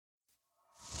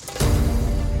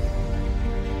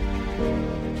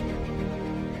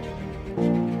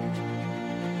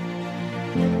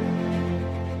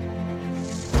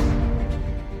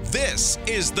This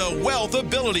is the Wealth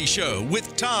Ability Show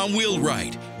with Tom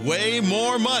Wheelwright. Way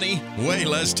more money, way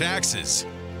less taxes.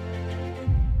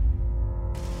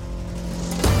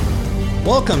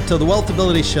 Welcome to the Wealth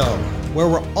Ability Show, where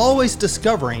we're always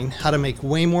discovering how to make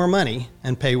way more money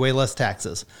and pay way less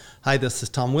taxes. Hi, this is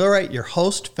Tom Wheelwright, your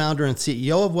host, founder, and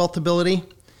CEO of Wealth Ability.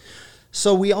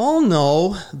 So we all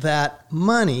know that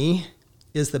money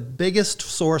is the biggest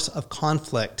source of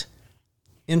conflict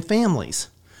in families.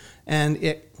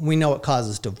 And we know it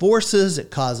causes divorces, it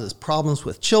causes problems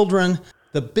with children.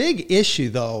 The big issue,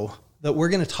 though, that we're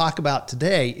going to talk about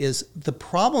today is the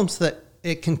problems that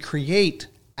it can create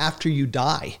after you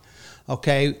die,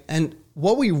 okay? And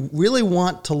what we really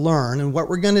want to learn and what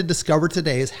we're going to discover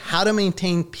today is how to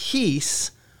maintain peace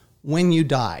when you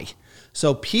die.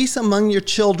 So peace among your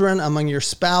children, among your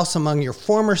spouse, among your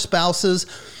former spouses,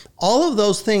 all of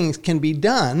those things can be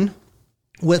done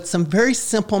with some very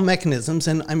simple mechanisms.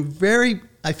 And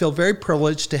I feel very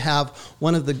privileged to have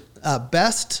one of the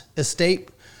best estate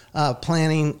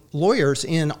planning lawyers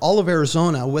in all of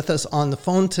Arizona with us on the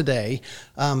phone today.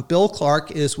 Bill Clark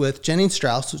is with Jennings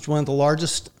Strauss, which is one of the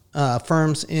largest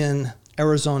firms in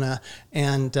Arizona.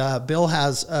 And Bill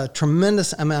has a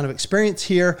tremendous amount of experience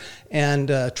here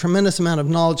and a tremendous amount of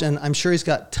knowledge. And I'm sure he's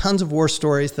got tons of war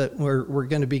stories that we're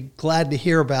going to be glad to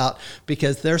hear about,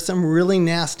 because there's some really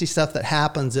nasty stuff that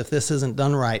happens if this isn't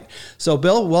done right. So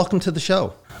Bill, welcome to the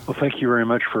show. Well, thank you very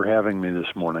much for having me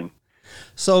this morning.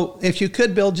 So if you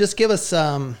could, Bill, just give us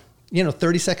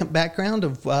 30-second background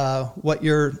of what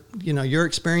your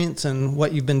experience and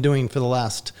what you've been doing for the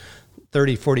last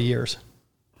 30, 40 years.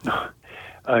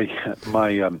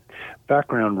 My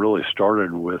background really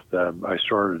started with, my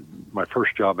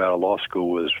first job out of law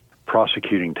school was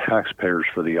prosecuting taxpayers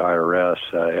for the IRS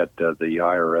at the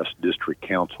IRS District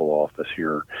Counsel office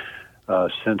here.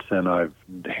 Since then, I've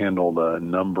handled a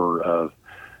number of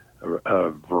a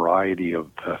variety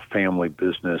of family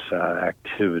business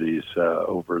activities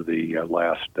over the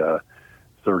last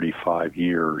 35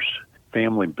 years.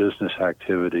 Family business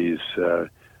activities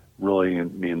really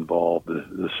involve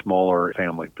the smaller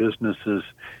family businesses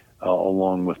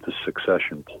along with the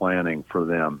succession planning for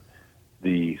them.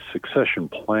 The succession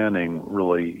planning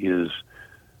really is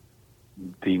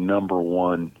the number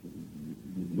one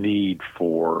need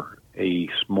for a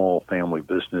small family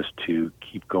business to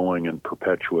keep going and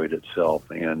perpetuate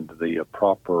itself, and the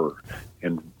proper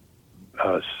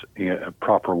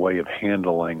way of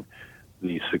handling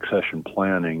the succession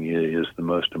planning is the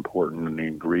most important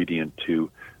ingredient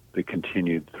to the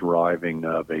continued thriving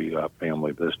of a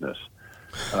family business.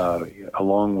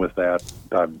 Along with that,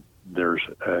 there's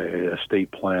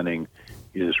estate planning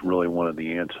is really one of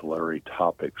the ancillary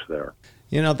topics there.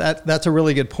 That's a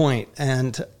really good point.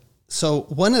 And so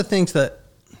one of the things that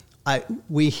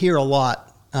we hear a lot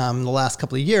in the last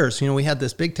couple of years, we had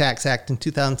this big tax act in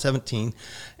 2017,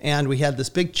 and we had this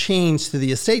big change to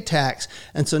the estate tax.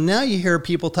 And so now you hear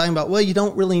people talking about, well, you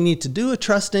don't really need to do a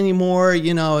trust anymore.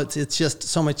 It's just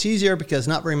so much easier because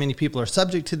not very many people are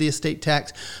subject to the estate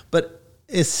tax. But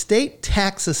estate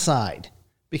tax aside,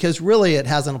 because really it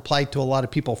hasn't applied to a lot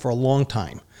of people for a long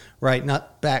time, right?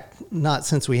 Not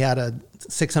since we had a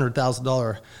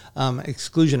 $600,000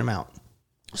 exclusion amount.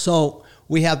 So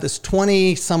we have this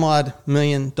 $20-some-odd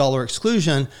million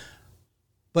exclusion,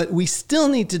 but we still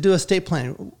need to do estate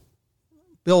planning.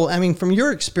 Bill, from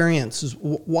your experience,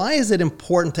 why is it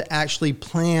important to actually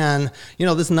plan?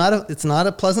 It's not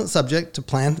a pleasant subject to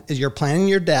plan. You're planning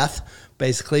your death,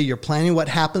 basically. You're planning what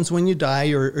happens when you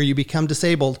die or you become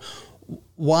disabled.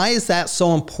 Why is that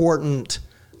so important,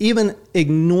 even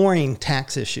ignoring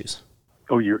tax issues?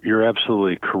 Oh, you're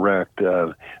absolutely correct.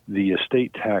 The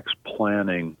estate tax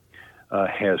planning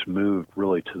has moved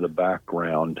really to the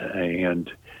background,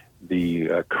 and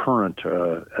the current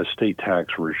estate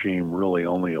tax regime really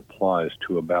only applies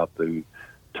to about the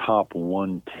top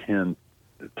one-tenth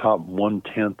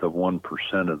of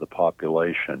 1% of the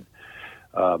population.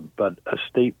 But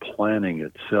estate planning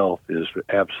itself is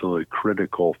absolutely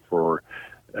critical for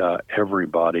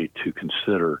everybody to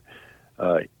consider.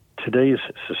 Today's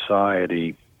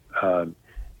society,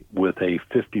 with a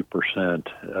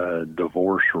 50%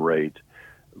 divorce rate,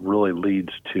 really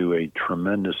leads to a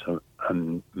tremendous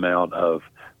amount of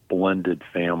blended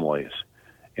families.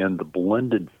 And the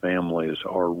blended families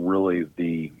are really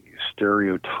the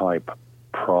stereotype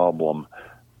problem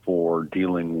for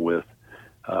dealing with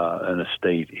an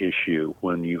estate issue.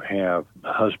 When you have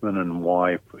a husband and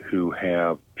wife who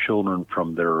have children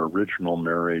from their original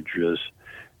marriages,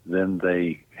 then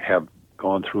they have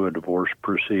gone through a divorce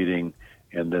proceeding,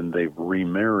 and then they've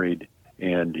remarried,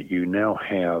 and you now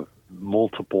have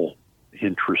multiple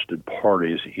interested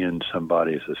parties in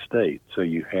somebody's estate. So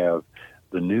you have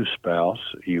the new spouse,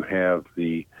 you have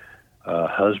the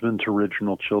husband's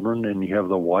original children, and you have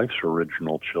the wife's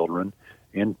original children,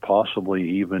 and possibly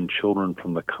even children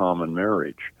from the common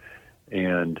marriage.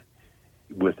 And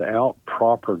without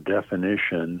proper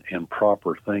definition and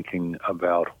proper thinking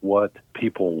about what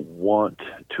people want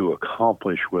to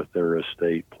accomplish with their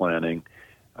estate planning,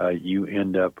 you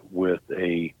end up with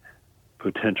a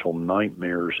potential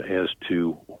nightmares as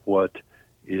to what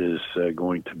is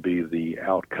going to be the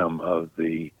outcome of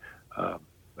the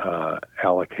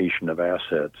allocation of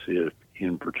assets,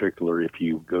 in particular if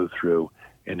you go through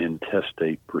an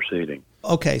intestate proceeding.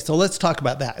 Okay, so let's talk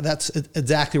about that. That's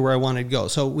exactly where I wanted to go.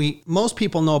 So most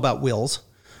people know about wills,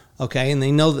 okay, and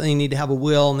they know that they need to have a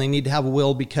will, and they need to have a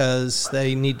will because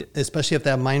they need, especially if they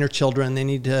have minor children, they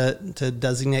need to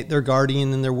designate their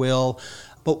guardian in their will.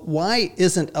 But why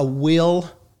isn't a will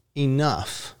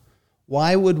enough?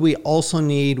 Why would we also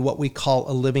need what we call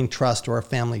a living trust or a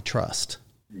family trust?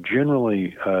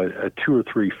 Generally, 2 or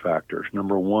 3 factors.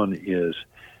 Number one is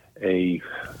a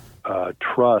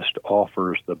trust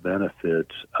offers the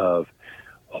benefits of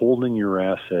holding your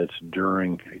assets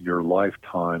during your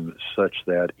lifetime such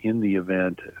that in the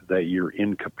event that you're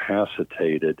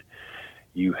incapacitated,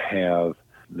 you have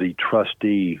the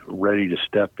trustee ready to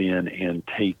step in and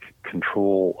take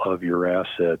control of your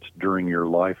assets during your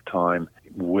lifetime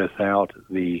without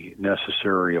the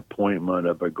necessary appointment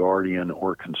of a guardian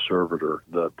or conservator.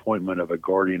 The appointment of a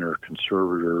guardian or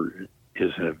conservator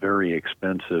is a very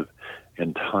expensive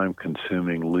and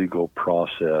time-consuming legal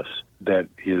process that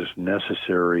is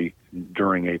necessary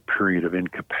during a period of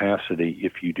incapacity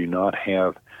if you do not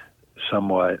have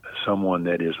someone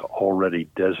that is already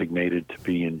designated to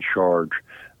be in charge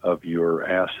of your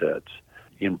assets.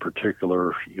 In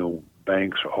particular,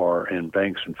 banks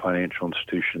and financial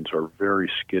institutions are very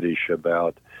skittish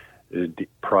about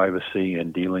privacy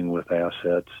and dealing with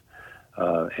assets.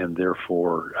 And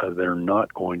therefore, they're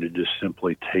not going to just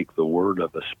simply take the word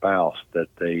of a spouse that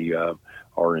they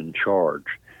are in charge.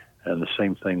 And the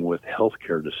same thing with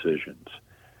healthcare decisions.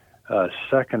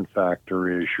 Second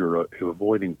factor is you're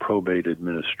avoiding probate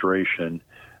administration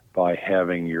by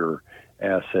having your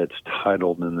assets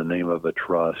titled in the name of a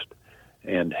trust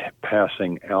and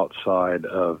passing outside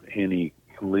of any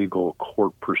legal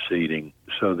court proceeding.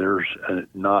 So there's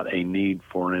not a need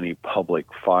for any public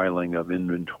filing of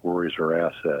inventories or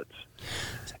assets.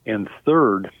 And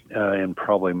third, and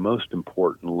probably most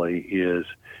importantly, is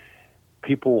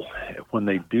people, when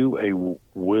they do a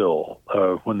will,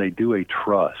 when they do a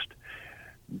trust,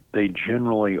 they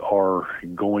generally are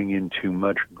going into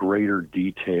much greater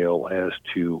detail as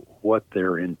to what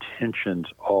their intentions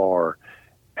are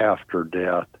after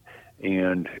death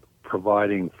and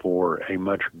providing for a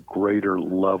much greater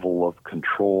level of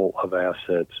control of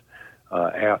assets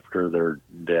after their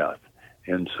death.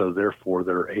 And so therefore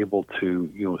they're able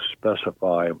to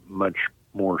specify much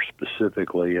more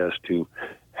specifically as to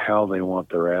how they want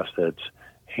their assets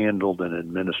handled and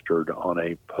administered on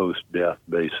a post-death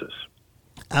basis.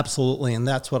 Absolutely, and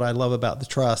that's what I love about the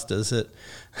trust is that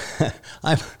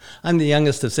I'm the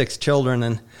youngest of 6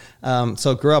 children, and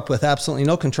so grew up with absolutely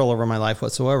no control over my life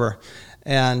whatsoever.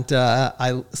 And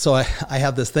I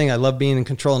have this thing, I love being in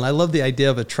control, and I love the idea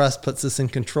of a trust puts us in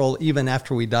control even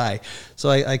after we die. So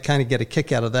I kind of get a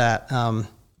kick out of that.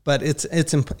 But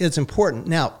it's important.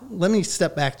 Now, let me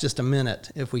step back just a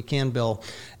minute, if we can, Bill,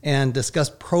 and discuss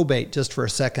probate just for a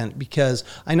second, because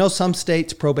I know some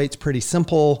states probate's pretty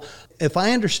simple. If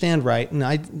I understand right, and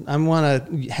I want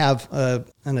to have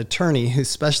an attorney who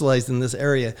specializes in this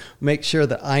area make sure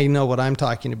that I know what I'm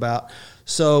talking about.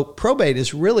 So probate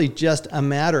is really just a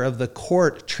matter of the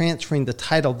court transferring the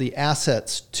title, the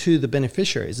assets, to the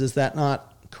beneficiaries. Is that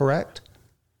not correct?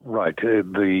 Right.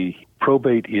 The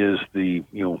probate is the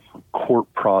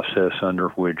court process under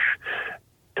which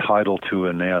title to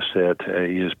an asset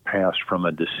is passed from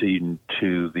a decedent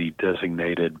to the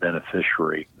designated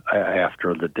beneficiary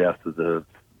after the death of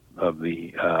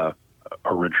the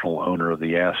original owner of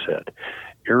the asset.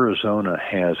 Arizona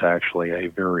has actually a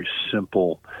very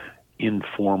simple,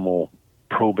 informal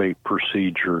probate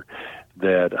procedure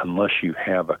that, unless you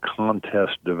have a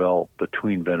contest developed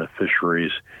between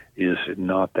beneficiaries, is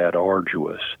not that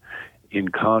arduous. In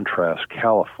contrast,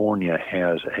 California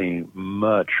has a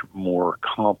much more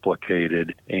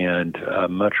complicated and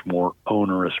much more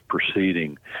onerous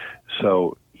proceeding.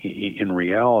 So, in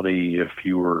reality, if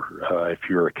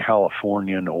you're a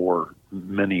Californian or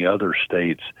many other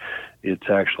states, it's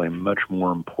actually much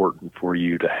more important for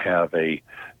you to have a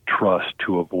trust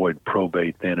to avoid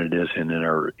probate than it is in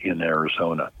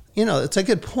Arizona. it's a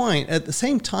good point. At the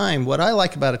same time, what I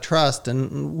like about a trust,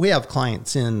 and we have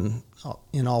clients in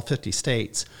all 50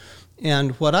 states,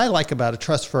 and what I like about a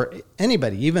trust for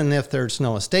anybody, even if there's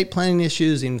no estate planning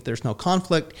issues, even if there's no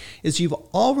conflict, is you've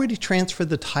already transferred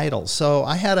the title. So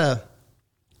I had a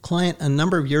client a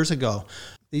number of years ago.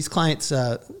 These clients,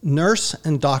 nurse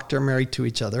and doctor married to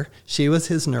each other. She was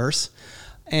his nurse,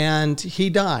 and he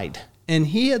died. And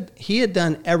he had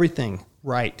done everything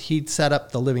right. He'd set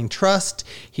up the living trust.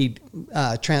 He'd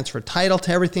transferred title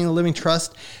to everything in the living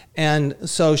trust. And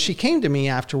so she came to me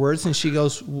afterwards and she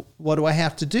goes, what do I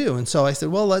have to do? And so I said,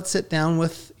 well, let's sit down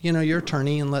with, your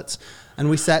attorney and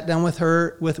we sat down with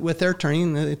her, with their attorney,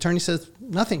 and the attorney says,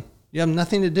 nothing. You have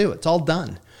nothing to do. It's all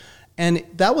done. And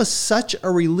that was such a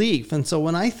relief. And so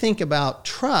when I think about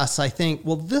trust, I think,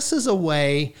 well, this is a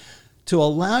way to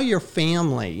allow your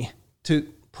family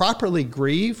to properly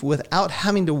grieve without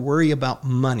having to worry about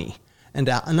money and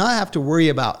not have to worry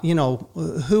about,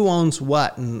 who owns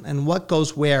what and what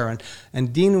goes where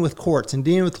and dealing with courts and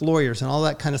dealing with lawyers and all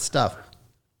that kind of stuff.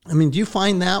 I mean, do you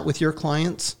find that with your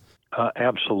clients?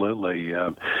 Absolutely.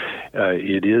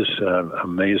 It is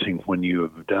amazing when you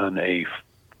have done a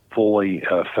fully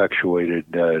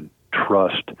effectuated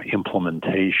trust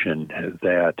implementation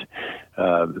that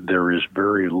there is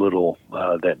very little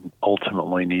that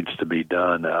ultimately needs to be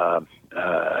done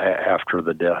after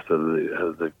the death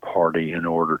of the party in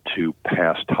order to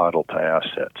pass title to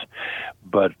assets.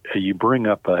 But you bring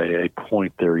up a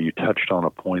point there, you touched on a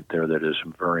point there that is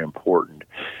very important.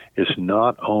 It's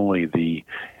not only the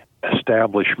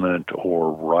establishment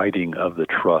or writing of the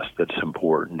trust that's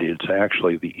important. It's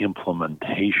actually the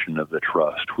implementation of the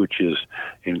trust, which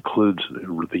includes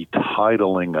the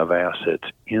titling of assets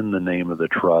in the name of the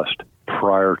trust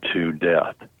prior to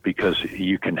death, because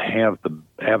you can have the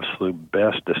absolute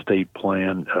best estate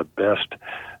plan, best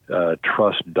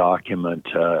trust document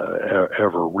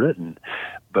ever written,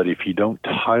 but if you don't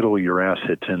title your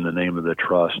assets in the name of the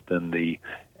trust, then the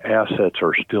assets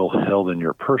are still held in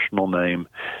your personal name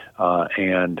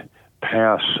and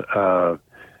pass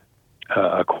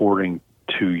according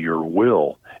to your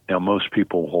will. Now, most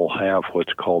people will have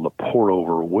what's called a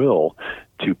pour-over will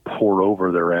to pour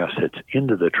over their assets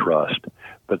into the trust,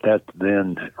 but that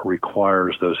then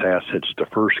requires those assets to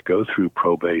first go through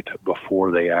probate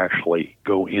before they actually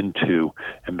go into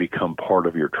and become part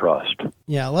of your trust.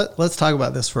 Yeah, let's talk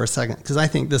about this for a second, because I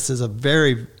think this is a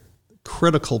very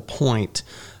critical point.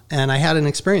 And I had an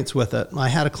experience with it. I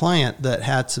had a client that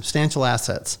had substantial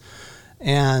assets.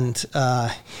 And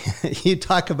you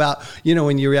talk about,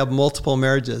 when you have multiple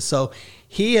marriages. So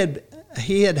he had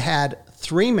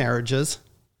 3 marriages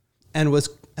and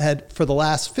had for the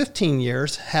last 15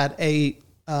 years had a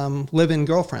live-in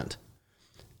girlfriend,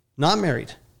 not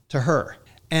married to her.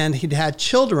 And he'd had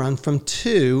children from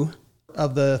 2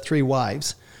 of the 3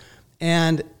 wives.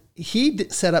 And he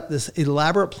set up this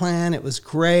elaborate plan. It was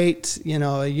great.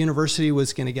 A university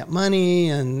was going to get money,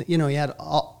 and, he had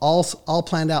all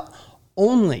planned out.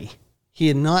 Only he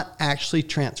had not actually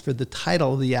transferred the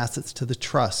title of the assets to the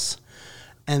trusts.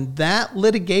 And that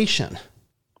litigation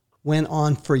went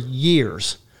on for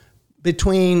years he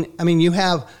clearly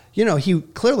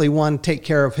wanted to take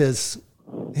care of his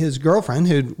girlfriend,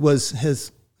 who was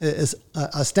is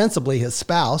ostensibly his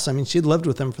spouse. I mean, she'd lived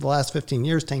with him for the last 15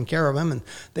 years, taking care of him, and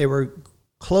they were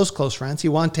close friends. He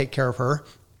wanted to take care of her.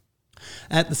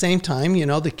 At the same time,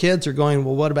 the kids are going,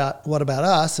 well, what about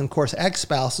us? And of course,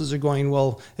 ex-spouses are going,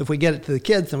 well, if we get it to the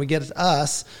kids, then we get it to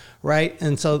us, right?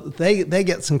 And so they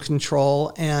get some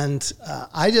control. And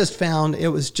I just found it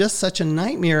was just such a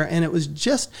nightmare. And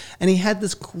and he had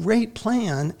this great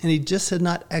plan, and he just had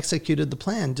not executed the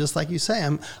plan. Just like you say,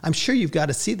 I'm sure you've got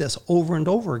to see this over and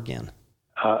over again.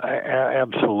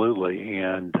 Absolutely.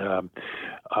 And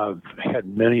I've had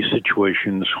many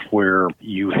situations where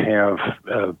you have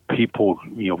people,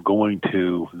 going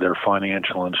to their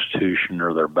financial institution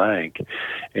or their bank,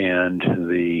 and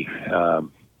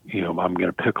I'm going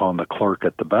to pick on the clerk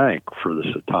at the bank for this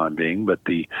time being, but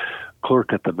the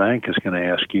clerk at the bank is going to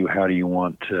ask you, how do you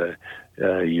want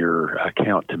your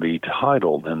account to be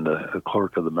titled? And the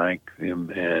clerk of the bank,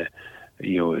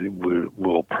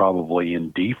 will probably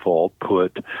in default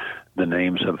put the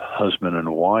names of husband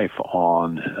and wife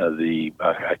on the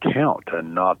account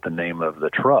and not the name of the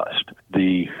trust.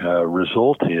 The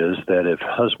result is that if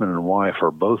husband and wife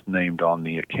are both named on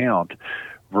the account,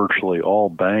 virtually all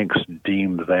banks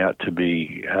deem that to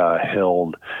be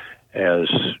held as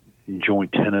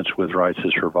joint tenants with rights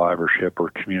of survivorship or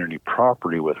community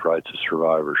property with rights of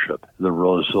survivorship. The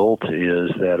result is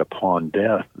that upon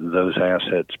death, those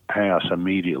assets pass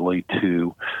immediately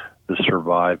to the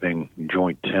surviving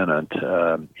joint tenant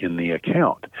in the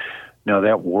account. Now,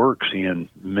 that works in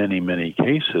many, many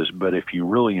cases, but if you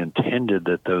really intended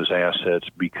that those assets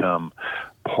become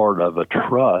part of a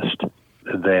trust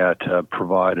that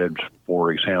provided,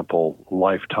 for example,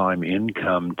 lifetime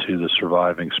income to the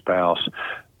surviving spouse,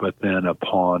 but then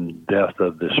upon death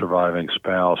of the surviving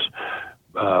spouse,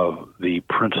 the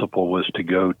principal was to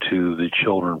go to the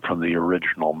children from the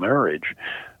original marriage,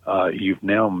 you've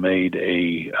now made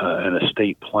an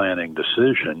estate planning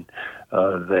decision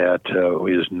that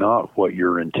is not what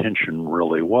your intention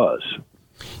really was.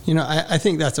 You know, I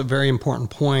think that's a very important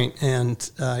point,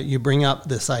 and you bring up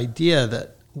this idea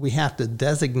that we have to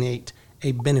designate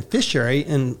a beneficiary,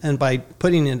 and by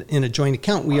putting it in a joint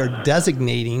account, we are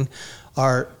designating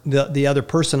the other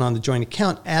person on the joint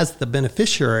account as the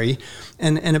beneficiary,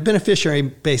 and a beneficiary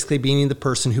basically being the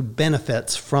person who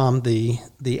benefits from the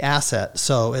asset.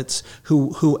 So it's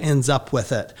who ends up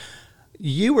with it.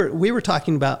 We were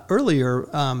talking about earlier,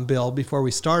 Bill, before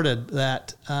we started,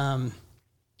 that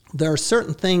there are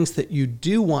certain things that you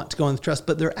do want to go in the trust,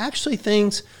 but there are actually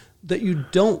things that you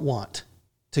don't want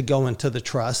to go into the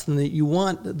trust, and that you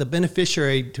want the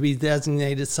beneficiary to be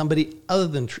designated somebody other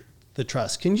than the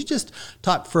trust. Can you just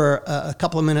talk for a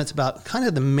couple of minutes about kind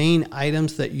of the main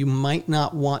items that you might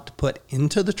not want to put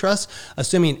into the trust,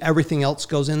 assuming everything else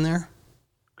goes in there?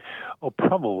 Well,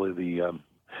 probably the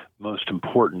most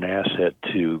important asset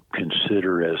to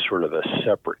consider as sort of a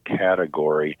separate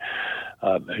category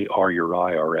are your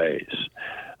IRAs.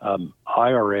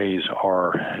 IRAs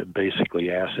are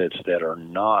basically assets that are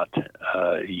not,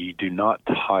 you do not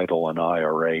title an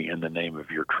IRA in the name of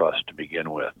your trust to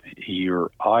begin with. Your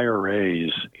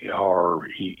IRAs are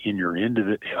in your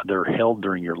they're held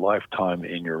during your lifetime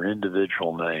in your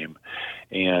individual name,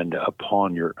 and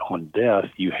on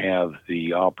death, you have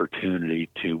the opportunity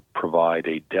to provide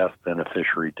a death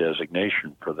beneficiary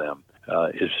designation for them.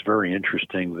 It's very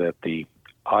interesting that the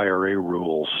IRA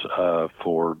rules have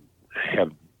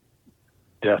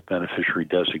death beneficiary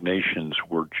designations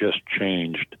were just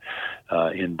changed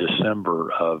in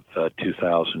December of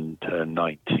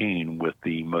 2019 with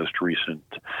the most recent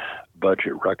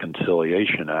Budget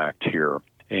Reconciliation Act here.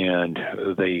 And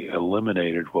they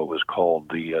eliminated what was called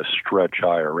the stretch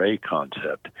IRA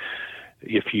concept.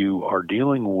 If you are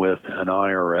dealing with an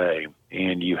IRA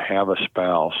and you have a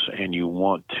spouse and you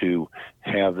want to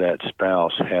have that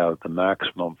spouse have the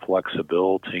maximum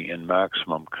flexibility and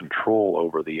maximum control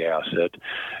over the asset,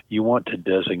 you want to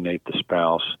designate the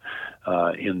spouse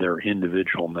in their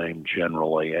individual name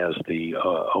generally as the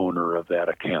owner of that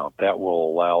account. That will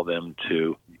allow them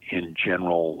to, in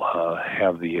general,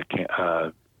 have the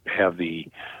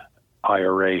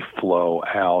IRA flow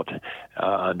out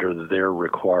under their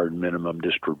required minimum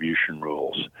distribution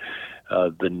rules.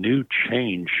 The new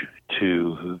change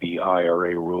to the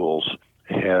IRA rules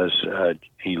has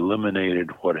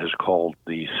eliminated what is called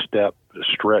the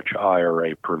stretch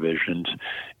IRA provisions,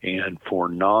 and for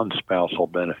non-spousal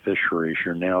beneficiaries,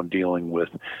 you're now dealing with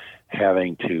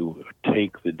having to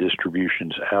take the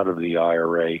distributions out of the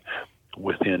IRA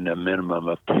within a minimum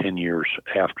of 10 years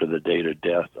after the date of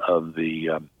death of the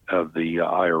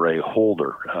IRA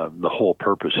holder. The whole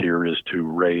purpose here is to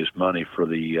raise money for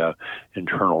the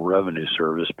Internal Revenue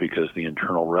Service, because the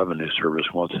Internal Revenue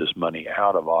Service wants this money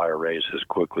out of IRAs as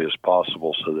quickly as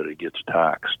possible so that it gets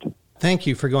taxed. Thank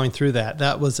you for going through that.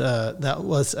 That was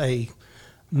a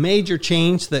major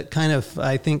change that kind of,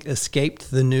 I think, escaped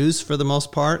the news for the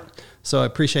most part. So I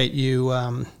appreciate you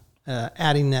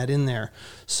adding that in there.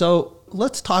 So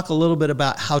let's talk a little bit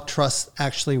about how trusts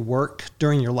actually work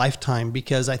during your lifetime,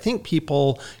 because I think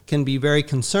people can be very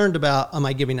concerned about, am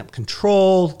I giving up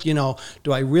control? You know,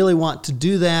 do I really want to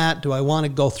do that? Do I want to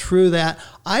go through that?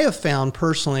 I have found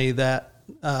personally that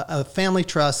a family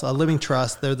trust, a living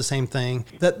trust, they're the same thing,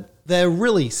 that they're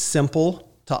really simple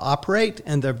to operate,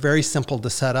 and they're very simple to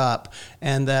set up,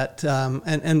 and that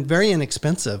and very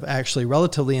inexpensive, actually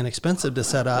relatively inexpensive to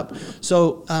set up.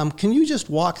 So can you just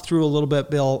walk through a little bit,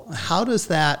 Bill, how does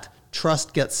that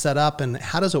trust get set up, and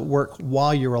how does it work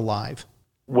while you're alive?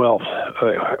 Well,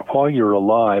 while you're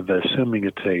alive, assuming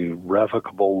it's a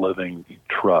revocable living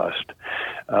trust,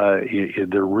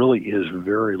 there really is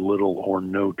very little or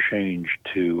no change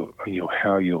to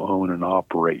how you own and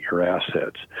operate your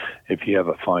assets. If you have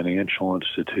a financial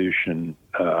institution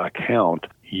account,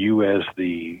 you as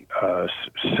the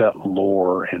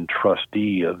settlor and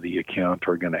trustee of the account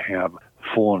are going to have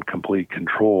full and complete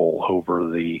control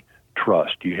over the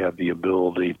trust. You have the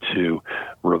ability to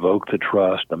revoke the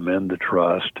trust, amend the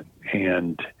trust,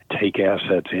 and take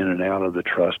assets in and out of the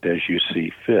trust as you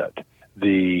see fit.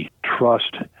 The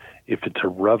trust if it's a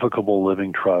revocable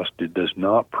living trust, it does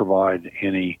not provide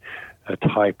any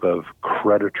type of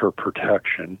creditor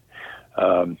protection,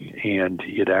 and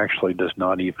it actually does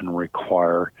not even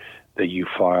require that you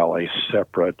file a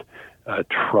separate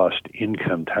trust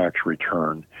income tax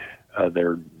return.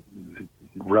 Their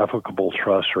revocable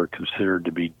trusts are considered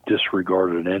to be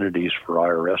disregarded entities for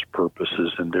IRS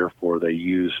purposes, and therefore they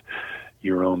use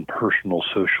your own personal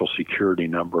Social Security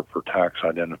number for tax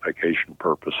identification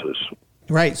purposes.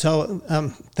 Right. So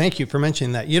thank you for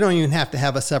mentioning that. You don't even have to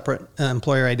have a separate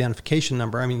employer identification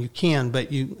number. I mean, you can,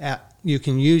 but you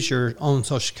can use your own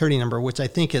Social Security number, which I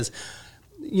think is,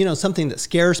 something that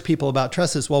scares people about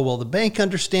trust is, well, will the bank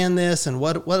understand this? And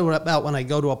what about when I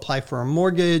go to apply for a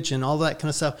mortgage and all that kind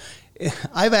of stuff?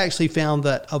 I've actually found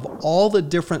that of all the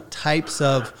different types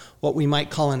of what we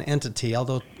might call an entity,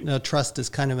 although trust is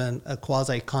kind of a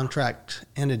quasi-contract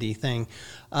entity thing,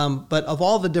 but of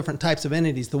all the different types of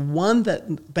entities, the one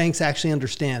that banks actually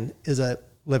understand is a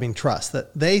living trust,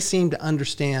 that they seem to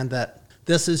understand that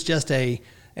this is just a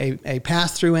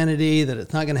pass-through entity, that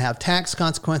it's not going to have tax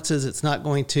consequences. It's not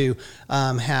going to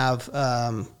have,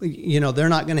 they're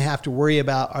not going to have to worry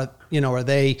about, are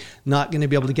they not going to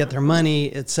be able to get their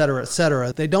money, et cetera, et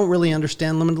cetera. They don't really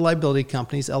understand limited liability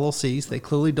companies, LLCs. They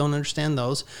clearly don't understand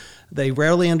those. They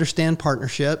rarely understand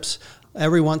partnerships.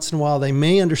 Every once in a while, they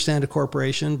may understand a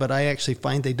corporation, but I actually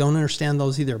find they don't understand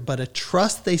those either. But a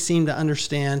trust they seem to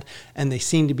understand, and they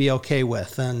seem to be okay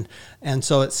with. And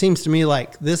so it seems to me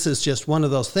like this is just one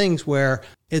of those things where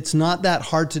it's not that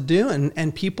hard to do,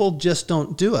 and people just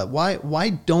don't do it. Why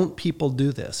don't people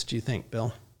do this, do you think,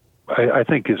 Bill? I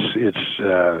think it's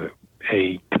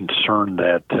a concern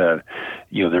that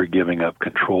they're giving up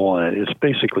control, and it's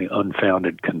basically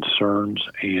unfounded concerns,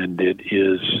 and it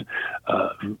is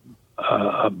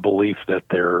a belief that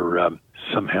they're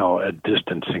somehow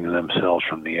distancing themselves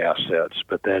from the assets,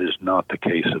 but that is not the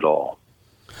case at all.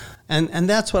 And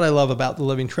that's what I love about the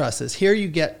living trust is here you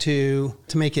get to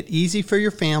make it easy for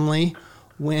your family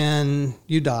when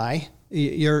you die.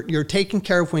 You're taken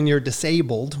care of when you're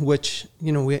disabled, which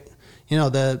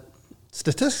the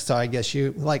statistics are, I guess,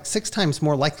 you like 6 times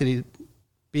more likely to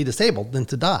be disabled than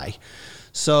to die.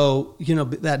 So,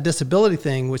 that disability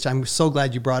thing, which I'm so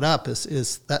glad you brought up,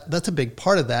 is that's a big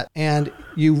part of that. And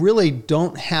you really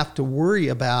don't have to worry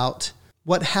about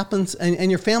what happens.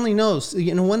 And your family knows.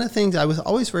 One of the things I was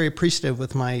always very appreciative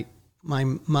with my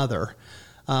mother,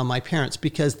 my parents,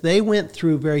 because they went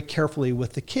through very carefully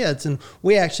with the kids. And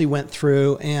we actually went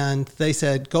through and they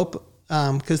said, go,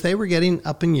 because they were getting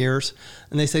up in years,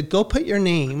 and they said, go put your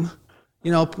name.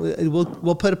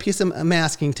 We'll put a piece of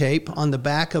masking tape on the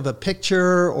back of a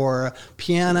picture or a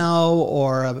piano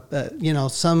or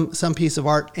some piece of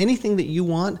art, anything that you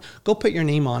want, go put your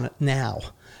name on it now.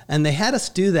 And they had us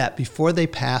do that before they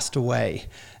passed away.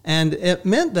 And it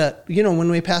meant that, when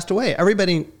we passed away,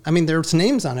 everybody, there's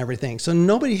names on everything. So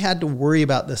nobody had to worry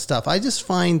about this stuff. I just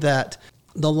find that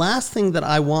the last thing that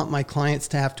I want my clients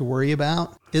to have to worry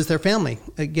about is their family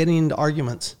getting into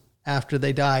arguments after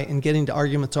they die and getting to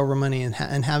arguments over money and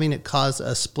having it cause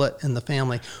a split in the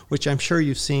family, which I'm sure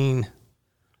you've seen,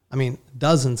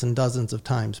 dozens and dozens of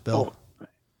times, Bill.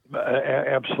 Oh,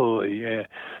 absolutely. Yeah.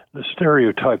 The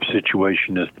stereotype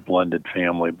situation is the blended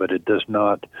family, but it's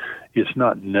not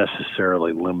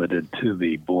necessarily limited to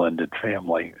the blended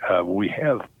family. We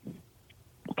have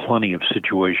plenty of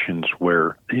situations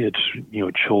where it's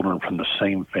children from the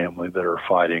same family that are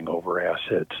fighting over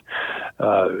assets.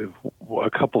 A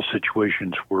couple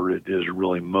situations where it is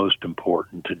really most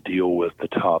important to deal with the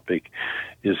topic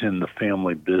is in the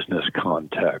family business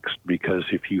context, because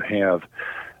if you have,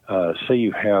 say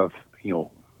you have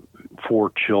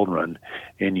 4 children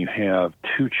and you have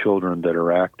 2 children that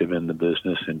are active in the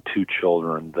business and 2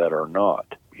 children that are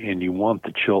not, and you want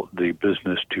the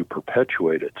business to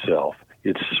perpetuate itself,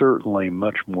 it's certainly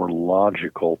much more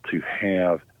logical to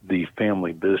have the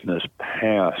family business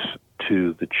pass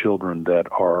to the children that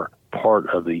are part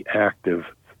of the active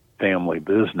family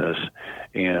business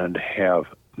and have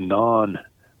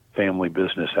non-family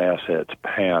business assets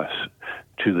pass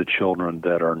to the children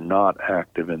that are not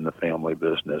active in the family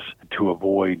business to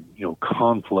avoid,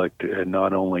 conflict, and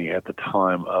not only at the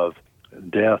time of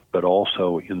death, but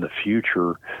also in the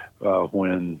future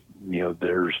when,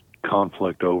 there's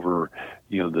conflict over,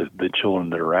 the children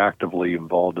that are actively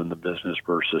involved in the business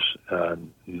versus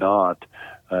not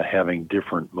having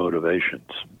different motivations.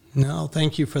 No,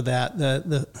 thank you for that.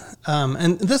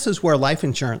 And this is where life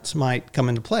insurance might come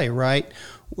into play, right?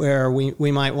 Where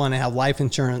we might want to have life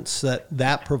insurance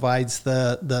that provides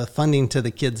the funding to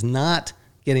the kids not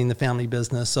getting the family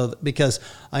business. So because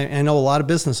I know a lot of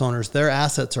business owners, their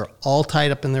assets are all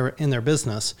tied up in their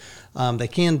business. They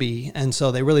can be, and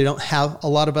so they really don't have a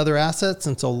lot of other assets.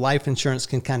 And so life insurance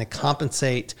can kind of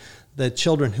compensate the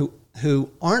children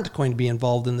who aren't going to be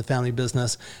involved in the family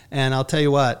business. And I'll tell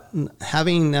you what,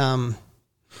 having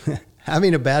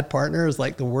having a bad partner is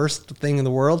like the worst thing in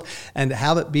the world, and to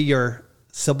have it be your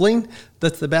sibling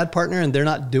that's the bad partner and they're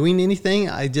not doing anything,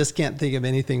 I just can't think of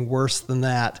anything worse than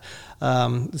that.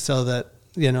 So that,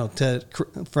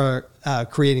 for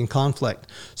creating conflict.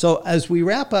 So as we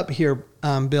wrap up here,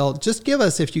 Bill, just give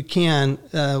us, if you can,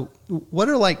 what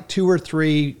are like 2 or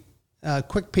 3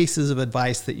 quick pieces of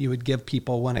advice that you would give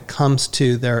people when it comes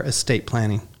to their estate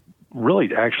planning?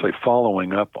 Really, actually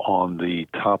following up on the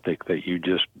topic that you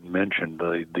just mentioned,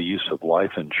 the use of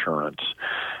life insurance.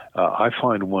 I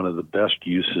find one of the best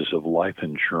uses of life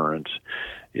insurance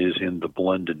is in the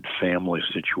blended family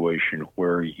situation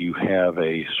where you have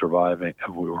the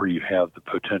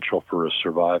potential for a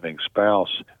surviving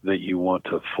spouse that you want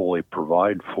to fully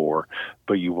provide for,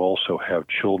 but you also have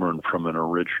children from an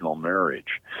original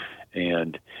marriage.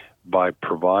 And by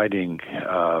providing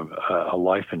a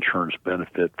life insurance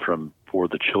benefit for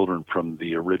the children from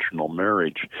the original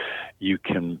marriage, you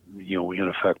can,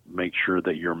 in effect, make sure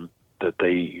that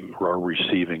they are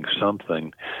receiving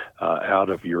something out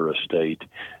of your estate,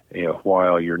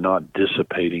 while you're not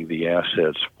dissipating the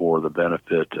assets for the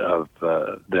benefit of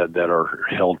that are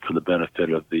held for the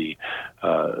benefit of the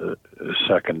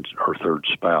second or third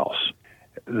spouse.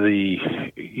 The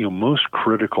most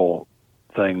critical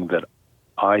thing that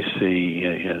I see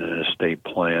in an estate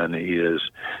plan is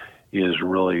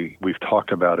really, we've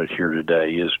talked about it here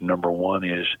today, is number one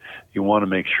is you want to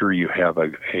make sure you have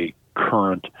a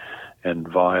current and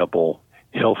viable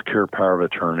healthcare power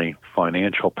of attorney,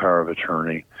 financial power of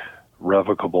attorney,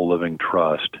 revocable living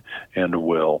trust, and a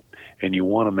will. And you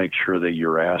want to make sure that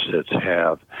your assets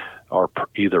are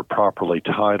either properly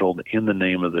titled in the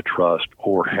name of the trust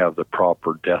or have the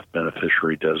proper death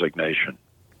beneficiary designation.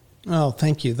 Oh,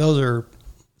 thank you. Those are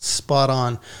spot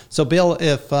on. So, Bill,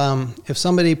 if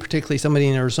somebody, particularly somebody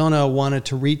in Arizona, wanted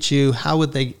to reach you, how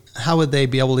would they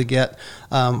be able to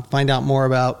find out more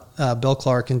about Bill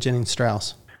Clark and Jennings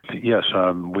Strauss? Yes,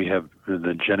 we have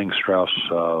the Jennings Strauss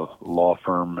law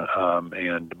firm,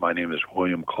 and my name is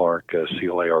William Clark,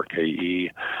 Clarke,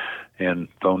 and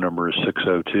phone number is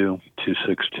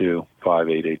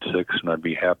 602-262-5886, and I'd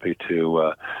be happy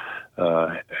to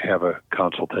have a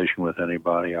consultation with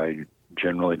anybody. I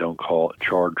generally don't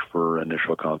charge for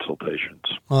initial consultations.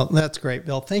 Well, that's great,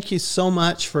 Bill. Thank you so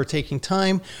much for taking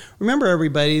time. Remember,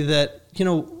 everybody, that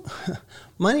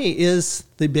money is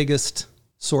the biggest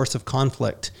source of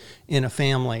conflict in a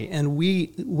family, and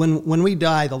when we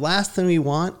die, the last thing we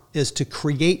want is to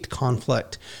create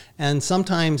conflict. And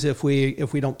sometimes, if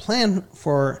we don't plan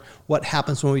for what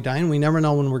happens when we die, and we never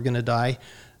know when we're going to die,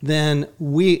 then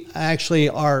we actually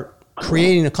are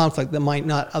creating a conflict that might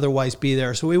not otherwise be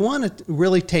there. So we want to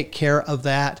really take care of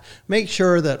that, make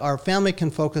sure that our family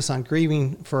can focus on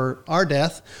grieving for our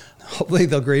death. Hopefully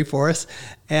they'll grieve for us,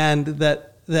 and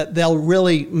that they'll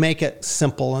really make it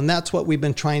simple. And that's what we've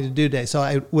been trying to do today. So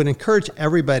I would encourage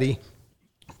everybody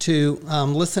to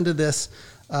listen to this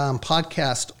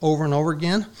podcast over and over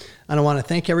again. And I want to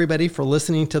thank everybody for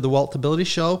listening to the Wealthability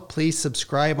Show. Please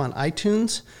subscribe on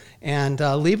iTunes and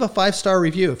leave a 5-star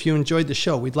review if you enjoyed the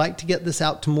show. We'd like to get this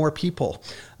out to more people.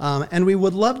 And we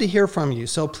would love to hear from you.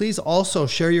 So please also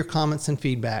share your comments and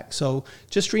feedback. So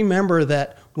just remember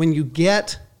that when you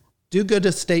do good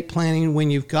estate planning,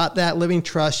 when you've got that living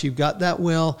trust, you've got that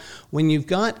will, when you've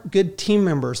got good team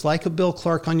members like a Bill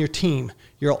Clark on your team,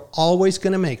 you're always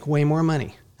going to make way more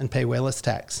money and pay way less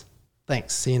tax.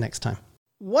 Thanks. See you next time.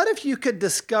 What if you could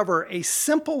discover a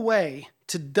simple way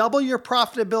to double your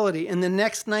profitability in the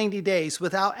next 90 days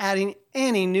without adding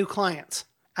any new clients?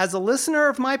 As a listener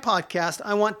of my podcast,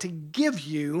 I want to give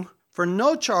you, for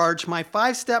no charge, my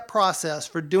 5-step process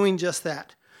for doing just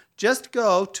that. Just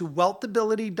go to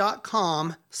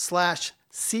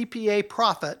wealthability.com/CPA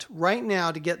profit right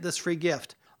now to get this free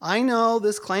gift. I know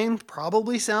this claim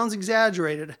probably sounds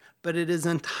exaggerated, but it is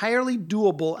entirely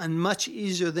doable and much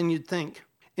easier than you'd think.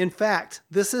 In fact,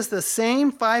 this is the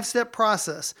same 5-step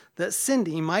process that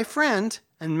Cindy, my friend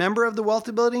and member of the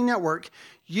Wealthability Network,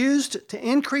 used to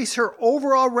increase her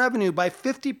overall revenue by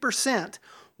 50%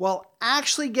 while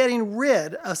actually getting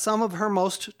rid of some of her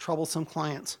most troublesome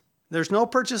clients. There's no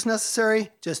purchase necessary.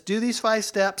 Just do these 5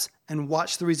 steps and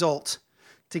watch the results.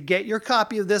 To get your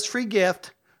copy of this free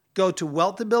gift, go to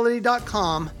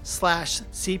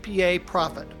wealthability.com/CPA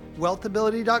profit.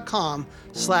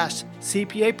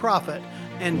 Wealthability.com/CPA profit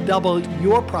and double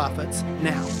your profits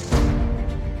now.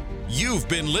 You've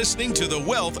been listening to the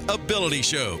Wealth Ability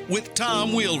Show with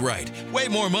Tom Wheelwright. Way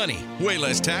more money, way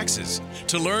less taxes.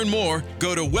 To learn more,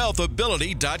 go to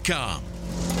wealthability.com.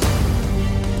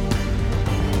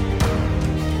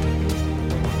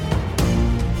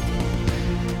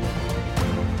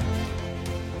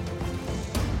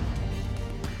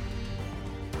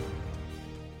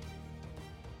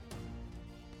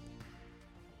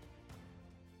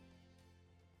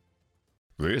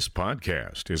 This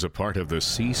podcast is a part of the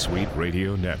C-Suite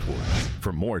Radio Network.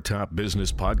 For more top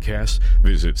business podcasts,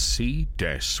 visit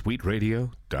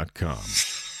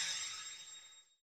c-suiteradio.com.